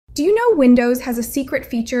Do you know Windows has a secret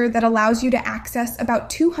feature that allows you to access about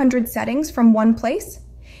 200 settings from one place?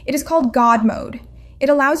 It is called GodMode. It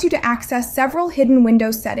allows you to access several hidden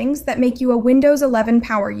Windows settings that make you a Windows 11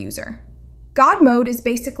 power user. GodMode is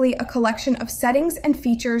basically a collection of settings and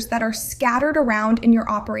features that are scattered around in your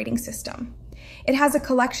operating system. It has a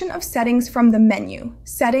collection of settings from the menu,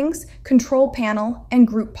 Settings, Control Panel, and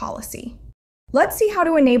Group Policy. Let's see how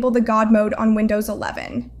to enable the GodMode on Windows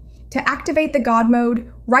 11. To activate the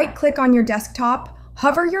GodMode, right-click on your desktop,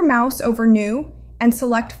 hover your mouse over New, and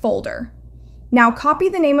select Folder. Now copy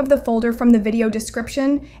the name of the folder from the video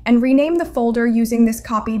description and rename the folder using this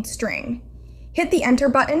copied string. Hit the Enter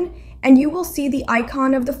button, and you will see the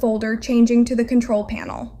icon of the folder changing to the control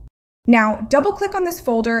panel. Now, double-click on this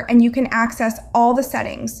folder and you can access all the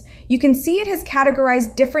settings. You can see it has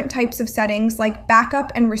categorized different types of settings like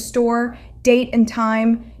backup and restore, date and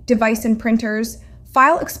time, device and printers,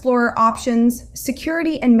 File Explorer options,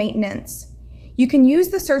 security and maintenance. You can use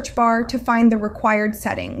the search bar to find the required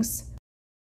settings.